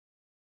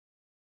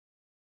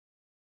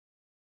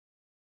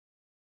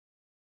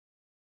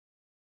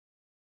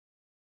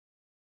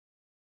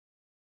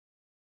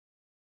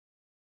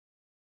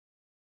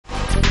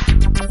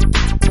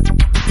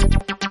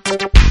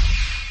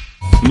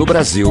No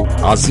Brasil,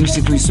 as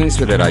instituições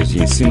federais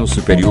de ensino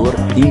superior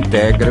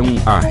integram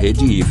a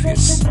rede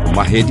IFES,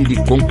 uma rede de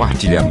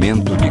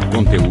compartilhamento de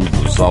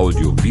conteúdos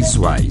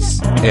audiovisuais.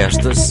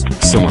 Estas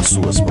são as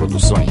suas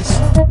produções.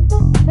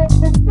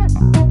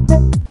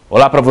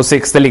 Olá para você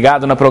que está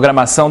ligado na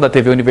programação da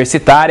TV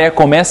Universitária.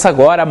 Começa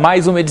agora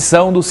mais uma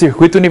edição do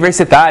Circuito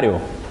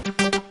Universitário.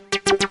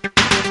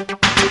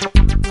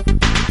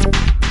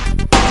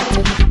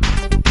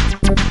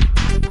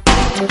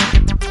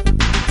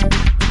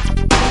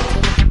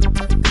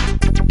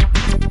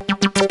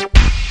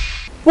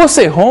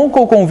 Você ronca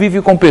ou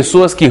convive com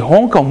pessoas que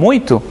roncam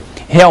muito?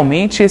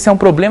 Realmente, esse é um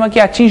problema que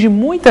atinge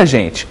muita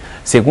gente.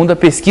 Segundo a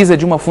pesquisa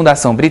de uma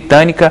fundação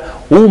britânica,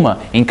 1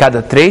 em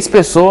cada 3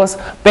 pessoas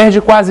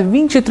perde quase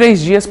 23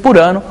 dias por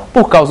ano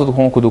por causa do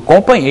ronco do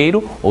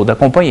companheiro ou da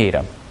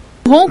companheira.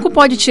 O ronco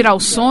pode tirar o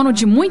sono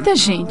de muita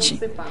gente,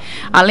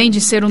 além de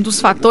ser um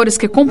dos fatores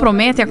que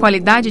comprometem a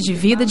qualidade de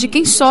vida de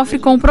quem sofre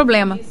com o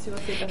problema.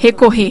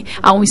 Recorrer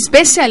a um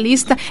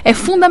especialista é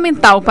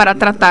fundamental para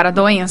tratar a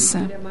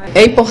doença.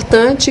 É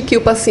importante que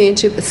o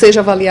paciente seja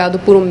avaliado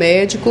por um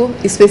médico,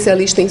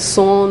 especialista em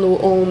sono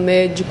ou um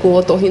médico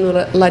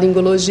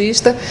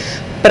otorrinolaringologista,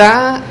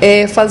 para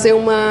fazer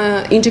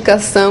uma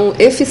indicação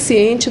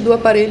eficiente do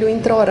aparelho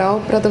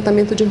intraoral para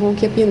tratamento de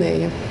ronco e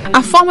apneia.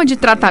 A forma de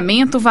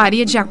tratamento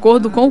varia de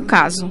acordo com o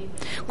caso.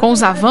 Com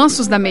os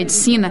avanços da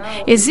medicina,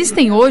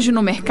 existem hoje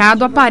no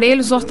mercado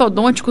aparelhos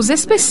ortodônticos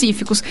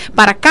específicos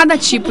para cada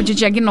tipo de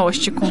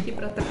diagnóstico.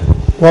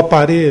 O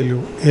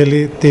aparelho,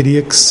 ele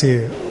teria que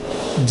ser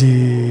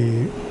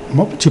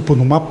tipo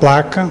numa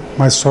placa,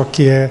 mas só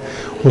que é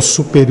o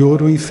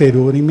superior ou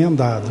inferior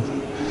emendado.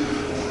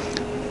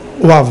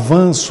 O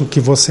avanço que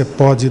você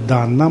pode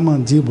dar na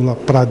mandíbula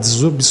para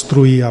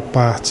desobstruir a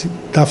parte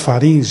da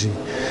faringe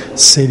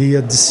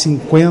seria de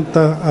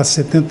 50 a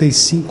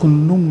 75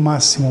 no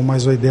máximo,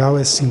 mas o ideal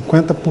é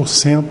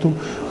 50%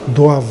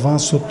 do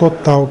avanço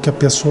total que a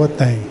pessoa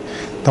tem.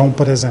 Então,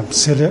 por exemplo,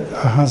 se ele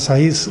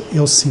avançar isso,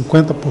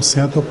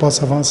 50% eu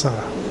posso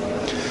avançar.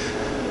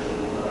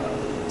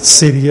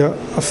 Seria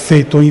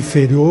feito o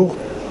inferior,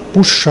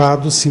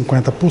 puxado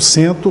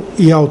 50%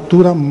 e a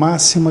altura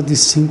máxima de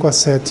 5 a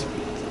 7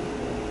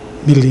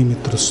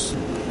 milímetros.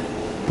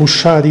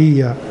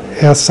 Puxaria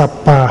essa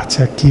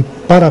parte aqui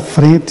para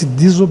frente,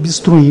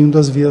 desobstruindo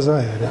as vias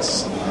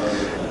aéreas,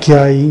 que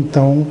aí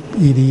então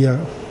iria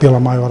pela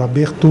maior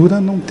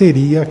abertura, não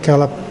teria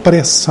aquela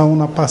pressão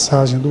na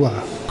passagem do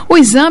ar. O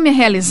exame é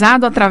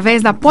realizado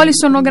através da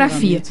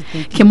polissonografia,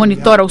 que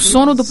monitora o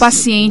sono do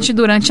paciente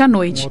durante a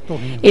noite.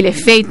 Ele é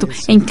feito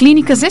em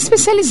clínicas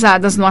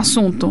especializadas no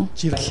assunto.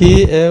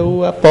 Aqui é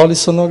a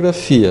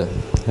polissonografia,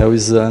 é o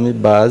exame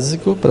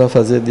básico para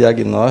fazer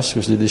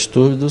diagnósticos de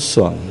distúrbio do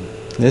sono.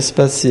 Nesse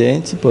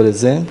paciente, por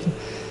exemplo,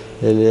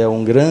 ele é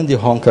um grande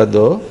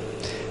roncador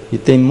e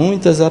tem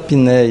muitas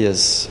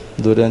apneias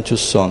durante o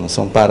sono,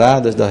 são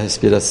paradas da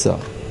respiração.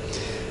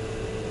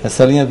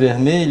 Essa linha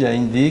vermelha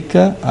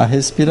indica a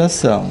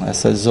respiração.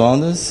 Essas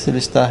ondas, ele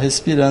está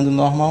respirando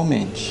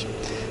normalmente.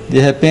 De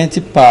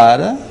repente,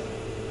 para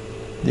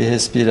de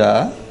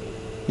respirar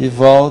e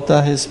volta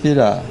a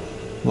respirar.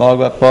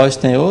 Logo após,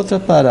 tem outra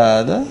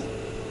parada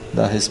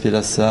da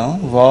respiração,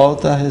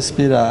 volta a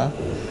respirar.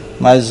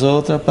 Mais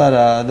outra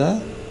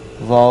parada,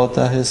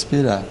 volta a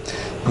respirar.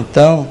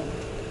 Então,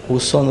 o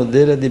sono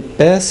dele é de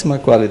péssima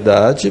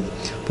qualidade,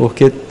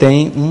 porque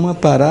tem uma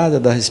parada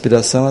da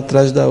respiração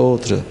atrás da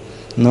outra,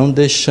 não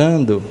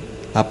deixando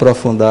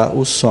aprofundar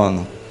o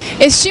sono.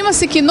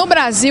 Estima-se que no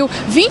Brasil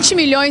 20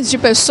 milhões de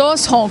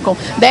pessoas roncam.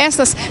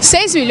 Dessas,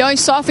 6 milhões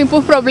sofrem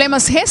por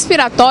problemas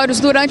respiratórios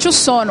durante o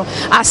sono.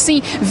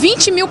 Assim,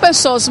 20 mil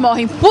pessoas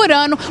morrem por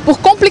ano por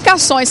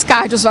complicações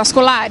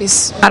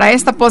cardiovasculares. Para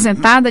esta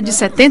aposentada de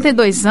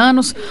 72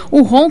 anos,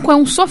 o ronco é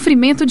um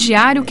sofrimento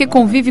diário que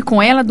convive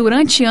com ela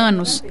durante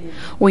anos.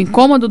 O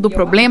incômodo do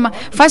problema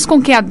faz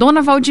com que a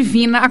dona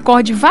Valdivina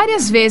acorde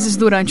várias vezes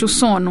durante o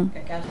sono.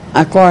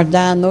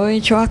 Acordar à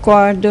noite, eu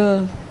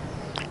acordo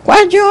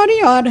quase de hora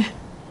em hora.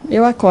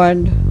 Eu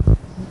acordo,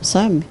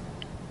 sabe?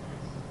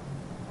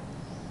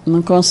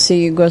 Não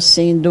consigo,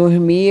 assim,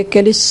 dormir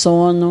aquele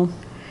sono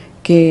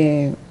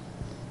que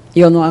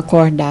eu não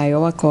acordar,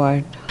 eu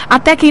acordo.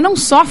 Até quem não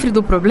sofre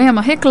do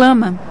problema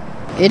reclama.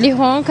 Ele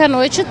ronca a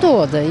noite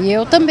toda e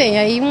eu também,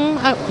 aí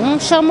um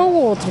chama o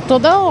outro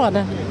toda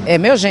hora.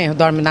 Meu genro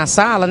dorme na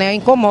sala, né?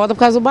 Incomoda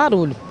por causa do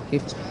barulho.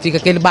 Fica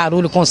aquele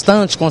barulho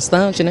constante,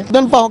 né?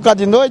 Dando pra roncar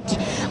de noite,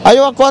 aí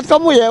eu acordo com a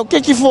mulher. O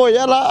que foi?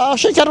 Ela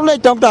achei que era o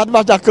leitão que estava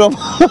debaixo da cama.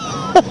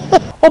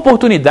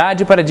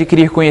 Oportunidade para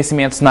adquirir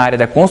conhecimentos na área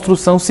da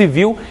construção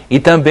civil e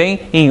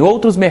também em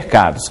outros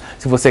mercados.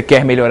 Se você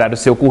quer melhorar o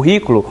seu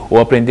currículo ou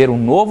aprender um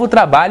novo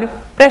trabalho,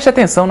 preste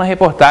atenção na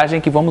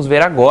reportagem que vamos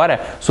ver agora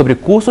sobre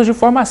cursos de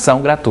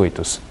formação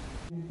gratuitos.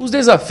 Os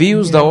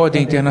desafios da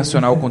ordem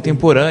internacional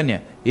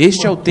contemporânea.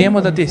 Este é o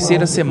tema da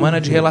terceira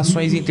semana de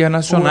Relações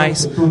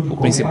Internacionais. O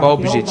principal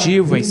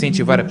objetivo é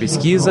incentivar a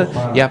pesquisa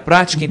e a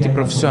prática entre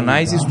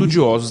profissionais e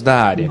estudiosos da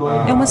área.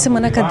 É uma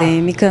semana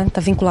acadêmica, está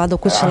vinculada ao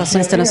curso de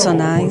Relações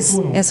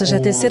Internacionais. Essa já é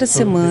a terceira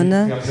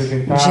semana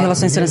de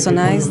Relações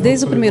Internacionais.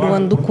 Desde o primeiro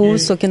ano do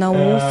curso aqui na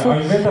UFO,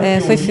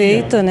 foi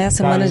feita, né, a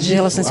Semana de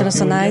Relações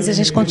Internacionais, e a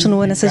gente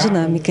continua nessa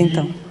dinâmica,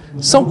 então.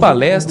 São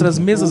palestras,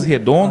 mesas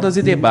redondas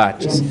e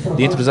debates.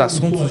 Dentre os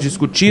assuntos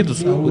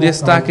discutidos, o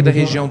destaque da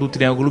região do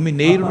Triângulo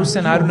Mineiro no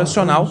cenário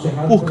nacional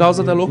por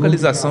causa da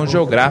localização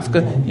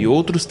geográfica e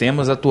outros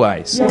temas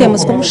atuais.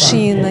 Temas como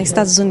China,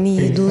 Estados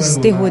Unidos,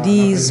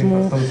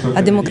 terrorismo,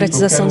 a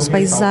democratização dos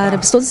países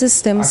árabes, todos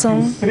esses temas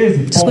são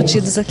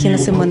discutidos aqui na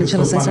Semana de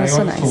Relações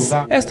Internacionais.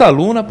 Esta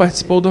aluna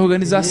participou da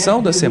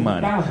organização da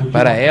semana.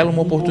 Para ela,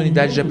 uma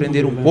oportunidade de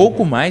aprender um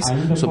pouco mais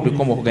sobre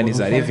como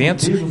organizar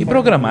eventos e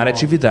programar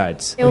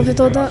atividades. Houve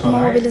toda uma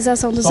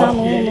mobilização dos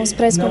alunos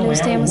para escolher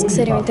os temas que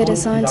seriam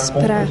interessantes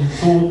para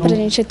a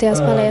gente ter as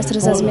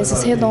palestras, as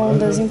mesas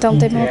redondas. Então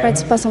teve uma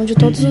participação de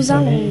todos os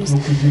alunos.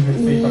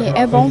 E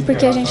é bom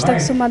porque a gente está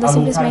acostumado a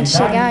simplesmente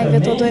chegar e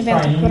ver todo o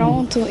evento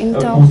pronto.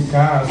 Então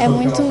é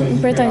muito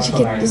importante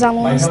que os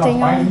alunos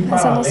tenham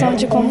essa noção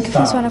de como que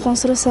funciona a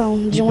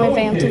construção de um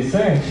evento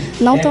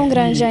não tão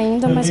grande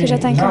ainda, mas que já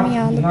está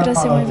encaminhando para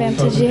ser um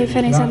evento de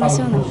referência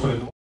nacional.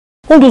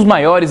 Um dos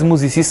maiores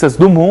musicistas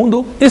do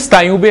mundo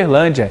está em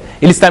Uberlândia.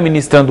 Ele está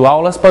ministrando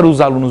aulas para os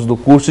alunos do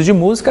curso de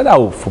música da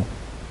UFO.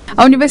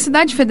 A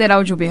Universidade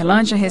Federal de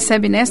Uberlândia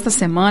recebe nesta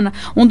semana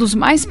um dos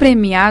mais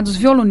premiados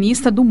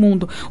violonistas do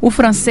mundo, o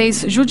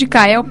francês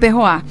Judicael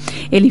Perroat.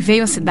 Ele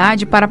veio à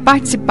cidade para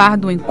participar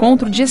do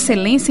Encontro de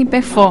Excelência em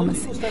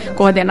Performance,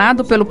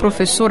 coordenado pelo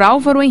professor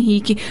Álvaro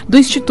Henrique, do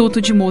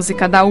Instituto de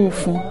Música da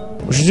UFO.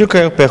 O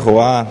Judicael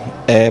Perroat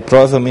é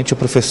provavelmente o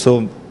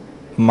professor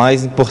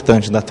mais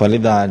importante da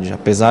atualidade.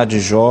 Apesar de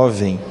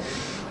jovem,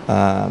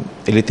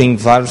 ele tem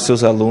vários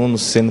seus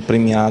alunos sendo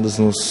premiados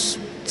nos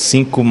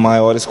 5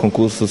 maiores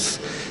concursos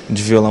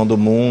de violão do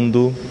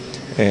mundo.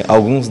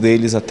 Alguns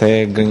deles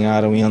até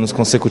ganharam em anos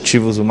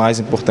consecutivos o mais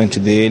importante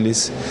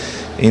deles.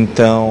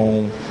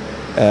 Então,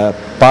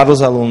 para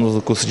os alunos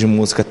do curso de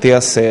música ter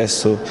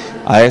acesso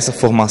a essa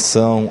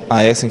formação,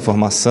 a essa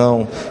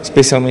informação,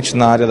 especialmente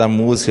na área da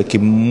música, que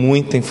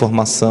muita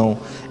informação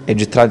é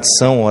de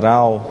tradição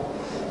oral.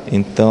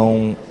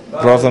 Então,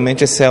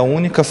 provavelmente essa é a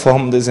única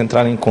forma deles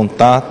entrarem em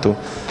contato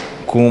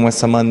com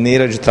essa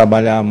maneira de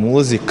trabalhar a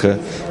música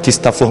que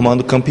está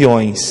formando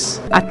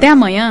campeões. Até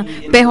amanhã,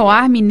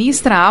 Perroat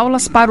ministra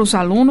aulas para os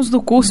alunos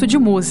do curso de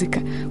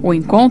música. O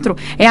encontro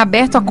é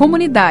aberto à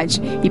comunidade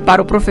e,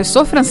 para o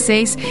professor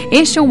francês,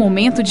 este é um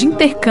momento de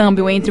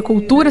intercâmbio entre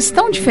culturas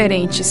tão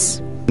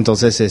diferentes. Então,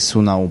 essa é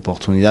uma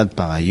oportunidade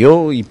para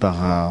eu e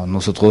para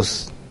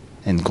nós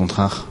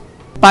encontrar.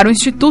 Para o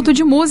Instituto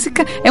de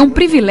Música, é um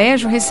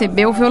privilégio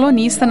receber o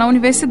violonista na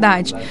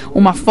universidade,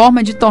 uma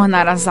forma de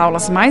tornar as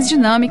aulas mais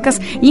dinâmicas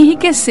e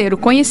enriquecer o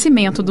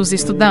conhecimento dos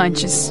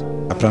estudantes.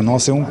 Para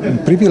nós é um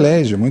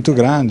privilégio muito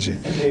grande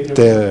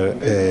ter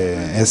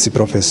esse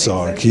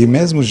professor, que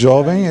mesmo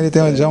jovem, ele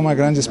tem já uma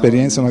grande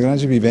experiência, uma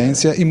grande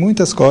vivência e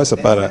muitas coisas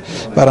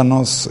para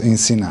nos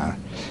ensinar.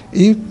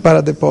 E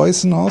para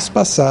depois nós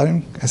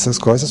passarem essas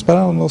coisas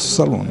para os nossos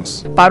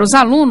alunos. Para os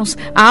alunos,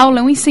 a aula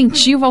é um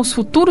incentivo aos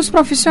futuros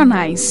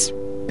profissionais.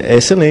 É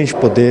excelente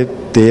poder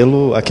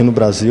tê-lo aqui no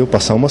Brasil,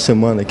 passar uma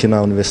semana aqui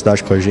na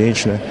universidade com a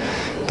gente, né?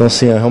 Então,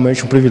 assim, é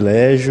realmente um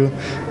privilégio,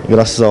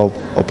 graças ao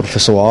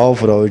professor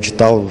Álvaro, ao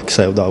edital que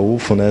saiu da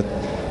UFO, né?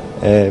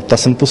 Está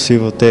sendo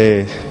possível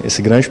ter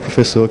esse grande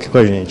professor aqui com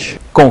a gente.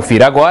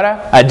 Confira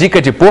agora a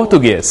dica de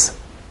português.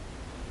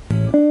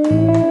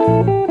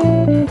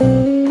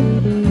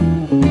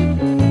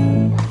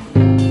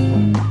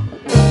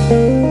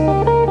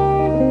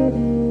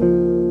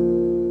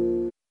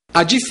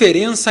 A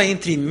diferença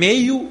entre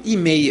meio e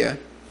meia.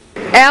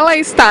 Ela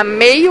está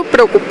meio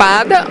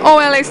preocupada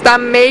ou ela está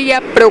meia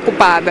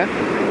preocupada?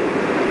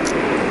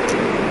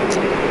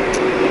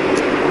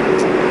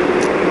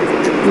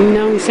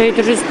 Não sei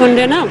te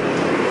responder, não.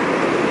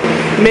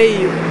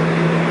 Meio.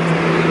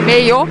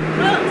 Meio?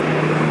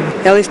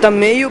 Ela está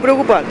meio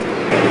preocupada.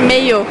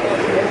 Meio.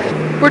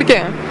 Por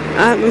quê?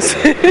 Ah, não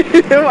sei.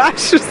 Eu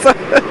acho só.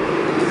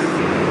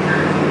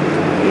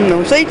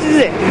 Não sei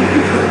dizer.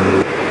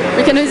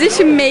 Porque não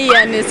existe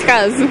meia nesse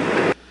caso.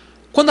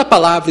 Quando a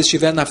palavra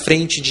estiver na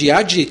frente de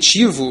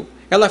adjetivo,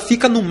 ela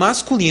fica no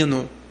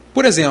masculino.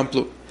 Por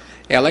exemplo,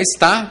 ela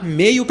está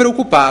meio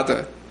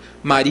preocupada.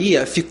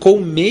 Maria ficou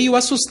meio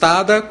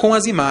assustada com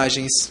as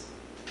imagens.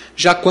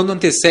 Já quando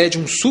antecede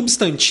um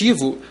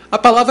substantivo, a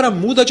palavra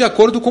muda de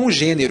acordo com o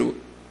gênero.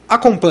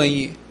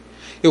 Acompanhe.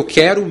 Eu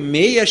quero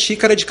meia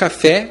xícara de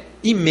café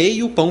e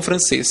meio pão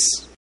francês.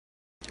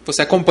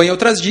 Você acompanha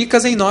outras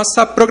dicas em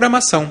nossa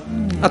programação.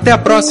 Até a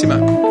próxima!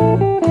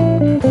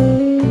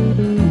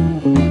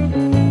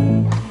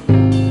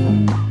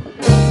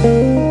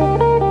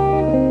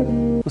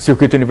 O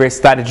Circuito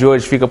Universitário de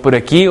hoje fica por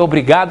aqui.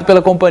 Obrigado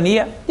pela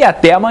companhia e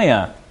até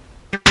amanhã.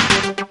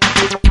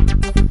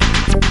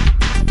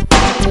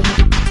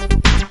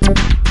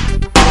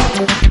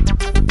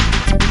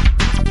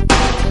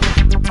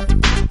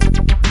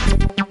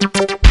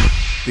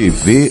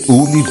 TV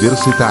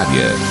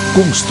Universitária,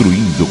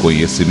 construindo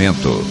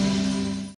conhecimento.